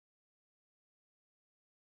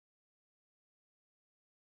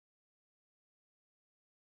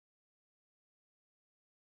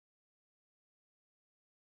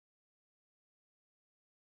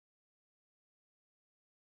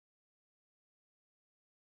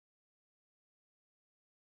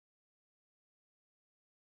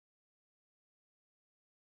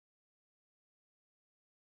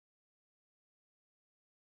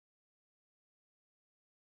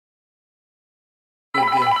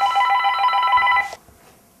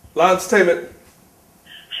Entertainment.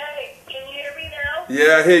 Hey, can you hear me now?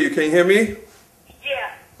 Yeah, I hear you. Can you hear me?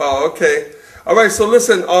 Yeah. Oh, okay. All right. So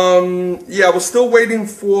listen. Yeah, I was still waiting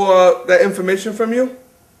for that information from you.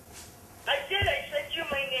 I did. I sent you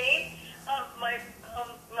my name,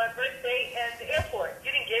 my birthday, and the airport.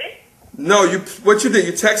 You didn't get it? No, what you did?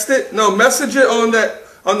 You texted? No, message it on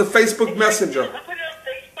the Facebook Messenger. I put it on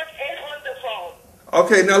Facebook and on the phone.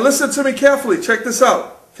 Okay. Now listen to me carefully. Check this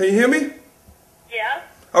out. Can you hear me? Yeah.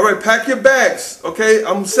 All right. Pack your bags. Okay.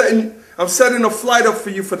 I'm setting a flight up for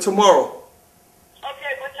you for tomorrow.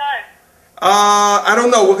 Okay. What time? I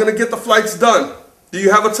don't know. We're gonna get the flights done. Do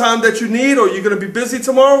you have a time that you need, or are you gonna be busy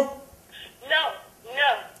tomorrow? No.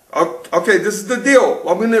 Okay, this is the deal.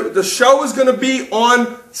 The show is gonna be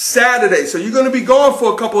on Saturday, so you're gonna be gone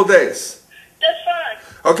for a couple of days. That's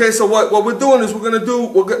fine. Okay, so what we're doing is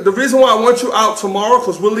the reason why I want you out tomorrow,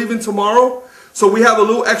 because we're leaving tomorrow, so we have a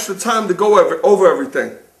little extra time to go over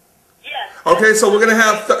everything. Yes. Okay, so we're gonna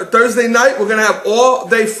have Thursday night. We're gonna have all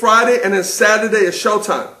day Friday, and then Saturday is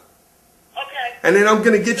showtime. Okay. And then I'm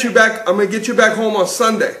gonna get you back home on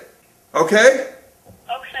Sunday. Okay?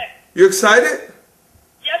 Okay. You excited?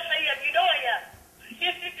 Yes, I am. You know I am.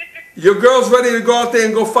 Your girl's ready to go out there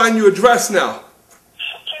and go find you a dress now.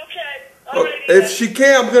 Okay. All right. If she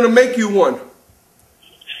can, I'm gonna make you one.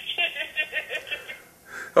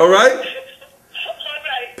 All right? All right.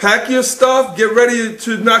 Pack your stuff. Get ready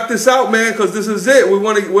to knock this out, man, because this is it. We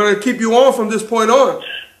want to keep you on from this point on. All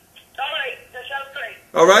right. That sounds great.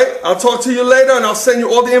 All right? I'll talk to you later, and I'll send you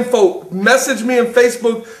all the info. Message me on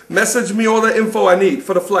Facebook. Message me all the info I need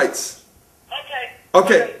for the flights. Okay.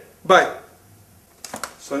 Okay. Right. Bye.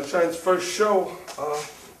 Sunshine's first show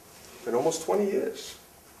in almost 20 years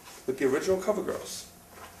with the original cover girls.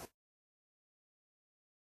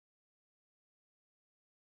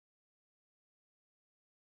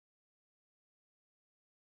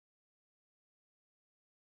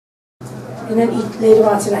 And then eat later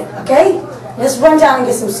on tonight, okay? Let's run down and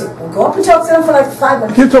get some soup. We'll go up and talk to them for like 5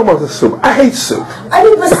 minutes. Keep talking about the soup. I hate soup. I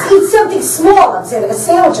mean, let's eat something small, I'm saying, like a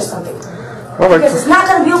sandwich or something. All right. Because it's not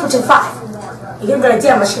going to be open till 5. You get a good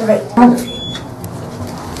idea how much you're going to make.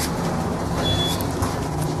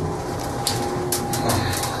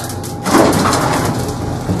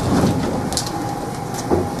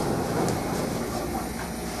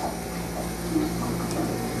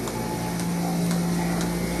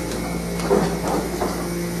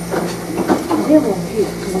 They won't eat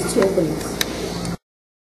because it's too open.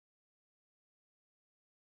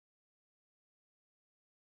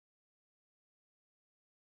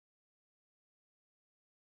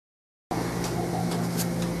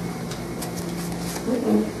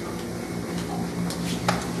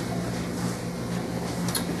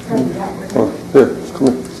 Oh, here, come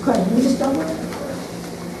here. Go ahead, you just don't worry.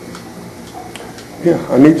 Yeah,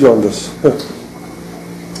 I need you on this. Here.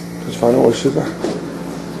 Just find out where she's at.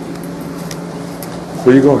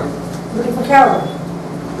 Where you going? Looking for Carol.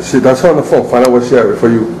 That's her on the phone. Find out where she's at before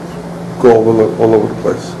you go all over the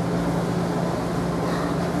place.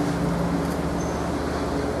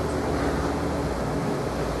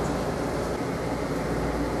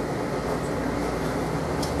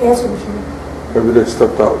 Answer machine. Maybe they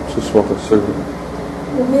stepped out to smoke a cigarette.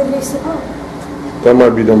 Well, maybe they said, oh. That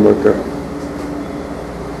might be them right there.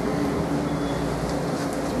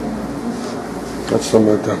 That's them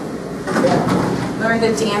right there. Learn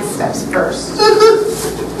the dance steps first.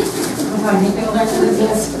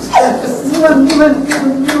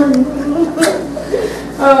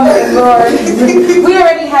 Oh my Lord. We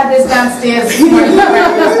already had this downstairs this morning.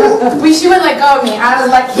 She wouldn't let go of me. I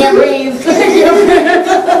was like, can't breathe.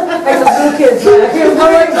 Like the little kids.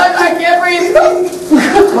 I'm like, I can't breathe.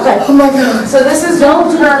 Okay, come on. So this is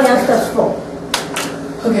Don't do the dance steps full.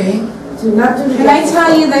 Okay. Do not do the Can I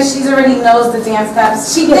tell you that she already knows the dance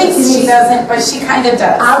steps? She thinks she doesn't, but she kind of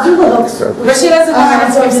does. I'll do the hooks. But she doesn't know how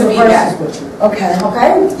to supposed to be yet. Okay.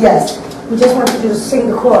 Okay? Yes. We just want you to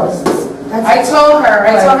sing the choruses. I told her,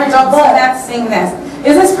 don't sing that, sing this.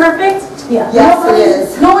 Is this perfect? Yeah. Yes, it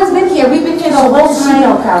is. No one's been here. We've been here the whole time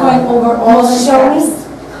going over all the steps.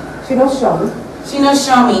 She knows show me. She knows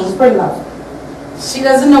show me. Spring love. She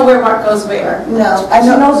doesn't know where what goes where. No, She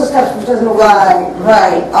knows the steps, but she doesn't know where.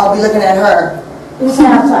 Right. I'll be looking at her. You say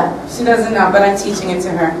outside. She doesn't know, but I'm teaching it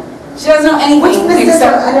to her. She doesn't know anything. Which Miss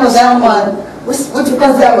except I know that one. Which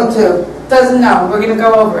does that one too? Doesn't know. We're gonna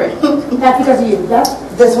go over it. That's because of you. That's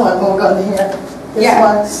This one, when we're going to here. This Yeah.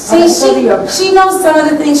 one. See, she knows some of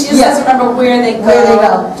the things. She just doesn't remember where they go. Where they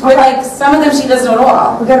go. But like some of them, she doesn't know at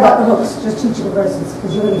all. forget about the hooks. Just teach you the verses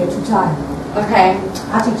because you're going to get too tired. Okay.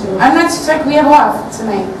 I'll teach you. I'm not too sick. We have off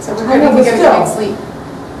tonight, so we're I know, going to but get a good night's sleep.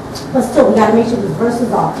 But still, we gotta make sure the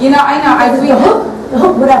verses are. You know, I know. The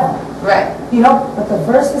hook, whatever. Right. You know, but the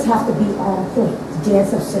verses have to be on point.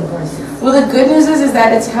 Dance up to the verses. Well, the good news is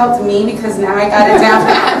that it's helped me because now I got it down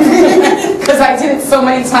pat. Because I did it so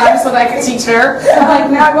many times so that I could teach her. I'm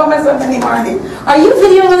like, now I won't mess up anymore. Are you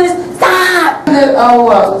videoing this? Stop! The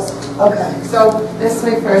woes. Okay. So this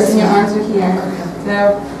way first, and your arms are here. Okay.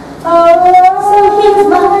 So, So here's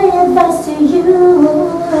my advice to you.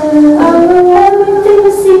 Everything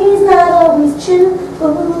you see is not always true.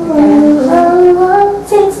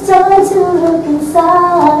 Takes time to look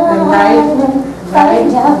inside. Right.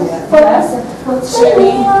 Find out what's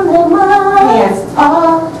really on their mind.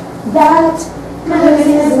 All that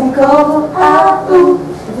matters and go out.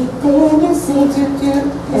 Everything you see to do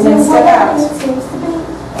is what it takes to be.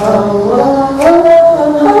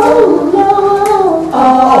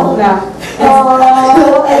 Oh, no.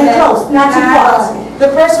 And close, not too far. The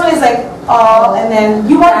first one is like all, and then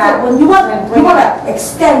You want to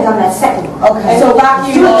extend on that second one. Okay. So lock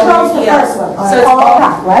you do all close the here. first one. So it's all all-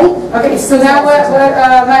 back, right? Okay, so now what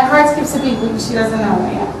my heart skips a beat. She doesn't know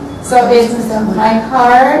that yet. So it's my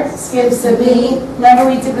heart skips a beat. Remember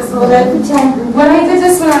we did this a little bit? When I did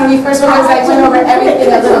this one, when we first went, I went over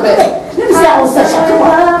everything a little bit. Let me see that one session. Come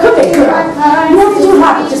on. Come here, girl. You don't have to do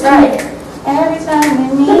hard. Just come here. Every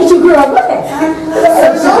time we Look meet. at you, girl. Look at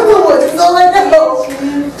It's over with. It's all like that.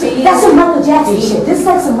 That's some Michael Jackson shit. This is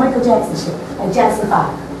like some Michael Jackson shit. Like Jackson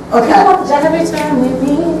 5. Okay. Michael Jackson. Every time we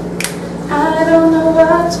meet, I don't know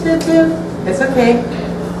what to do. It's okay.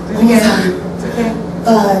 It's okay.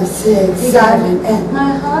 5, 6, 7, and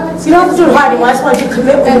My heart. You don't have to do hard. I just want you to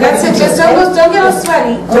commit. And that's it. Just don't get all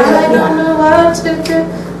sweaty. Okay. I don't know what to do.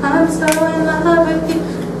 I'm so in love with you.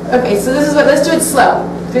 Okay, so this is what. Let's do it slow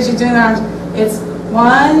because you're doing the arms. It's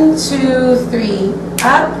 1, 2, 3,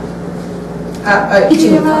 up, up. Lead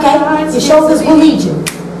you, okay? Your shoulders will lead you.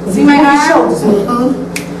 See my Your arm? shoulders will.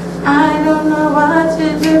 I don't know what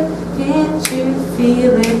to do. Can't you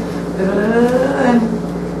feel it?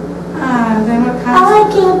 Then we're I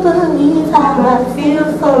can't believe how I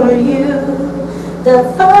feel for you.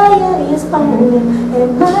 The fire is burning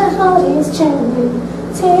and my heart is churning.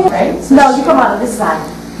 Right? No, you come on this side.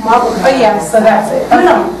 Margo. Oh yeah, so that's it.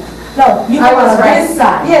 No, you I come was on right. this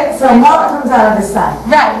side. Yeah, So Margo comes out on this side.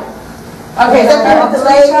 Right. Okay, Is that so the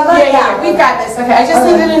leg? yeah, we got this. Okay, I just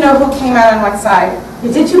needed to know who came out on what side.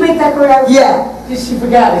 Did you make that correct? yeah. She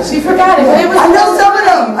forgot it. She forgot it, but it was. I know some of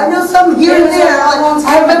them. I know some here and there.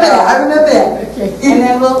 I remember that. I remember that. And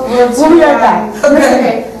then we'll We'll be right back.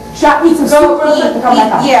 Okay. Shop, eat some soup real quick and come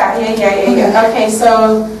back out. Yeah. Okay,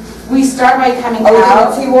 so we start by coming Are we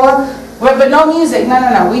out. doing T-walk? But no music.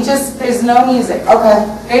 No. There's no music. Okay.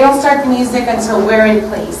 They don't start the music until we're in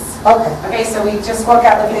place. Okay. Okay, so we just walk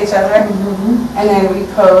out, look at each other, and then we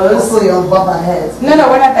pose. Hopefully you don't bump our heads. No,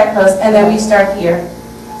 we're not that close. And then we start here.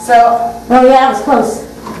 So, Oh yeah, it was close.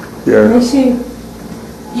 Yeah. Make sure you...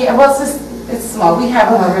 yeah, well, it's small. We have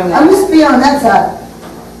more room I'm now. used to be on that side.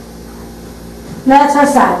 No, that's her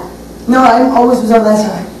side. No, I always was on that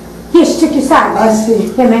side. Here, she took your side. I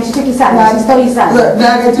see. Here, man, she took your side. She's still your side. Look,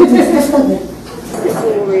 now I got to do this differently.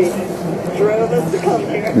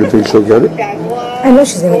 You think she'll get it? I know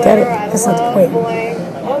she's gonna get it. That's not the point.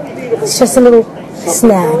 It's just a little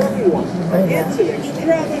snag right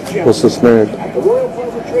now. What's the snag?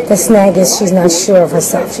 The snag is she's not sure of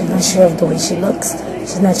herself. She's not sure of the way she looks.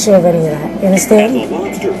 She's not sure of any of that. You understand?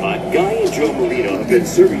 Monster Hot, Guy and Joe Molino have been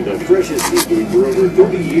serving the freshest seafood for over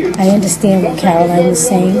 30 years. I understand what Caroline was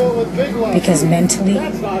saying because mentally,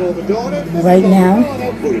 right now,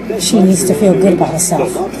 she needs to feel good about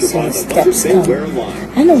herself. So the steps come.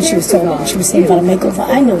 I know what she was talking about when she was saying about a makeover.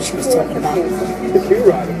 I know what she was talking about.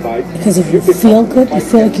 Because if you feel good, you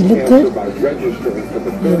feel like you look good,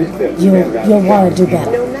 you'll want to do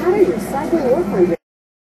better.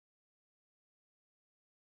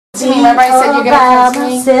 Remember I said you're gonna come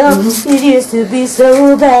to me? It used to be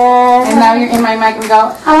so bad. And now you're in my mic and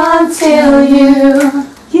go, Until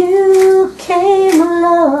you came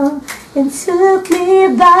along and took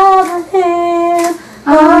me by the hand.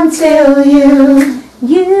 Until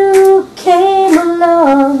you came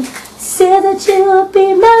along, said that you would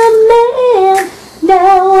be my man.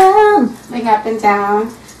 Now I'm swing up and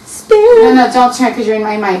down. spinning. No, don't turn because you're in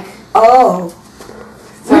my mic. Oh.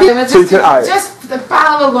 So I- just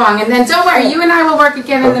follow along, and then don't worry, you and I will work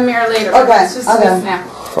again in the mirror later. Okay, It's just this now.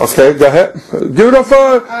 Okay, go ahead.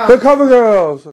 Beautiful. The cover girls.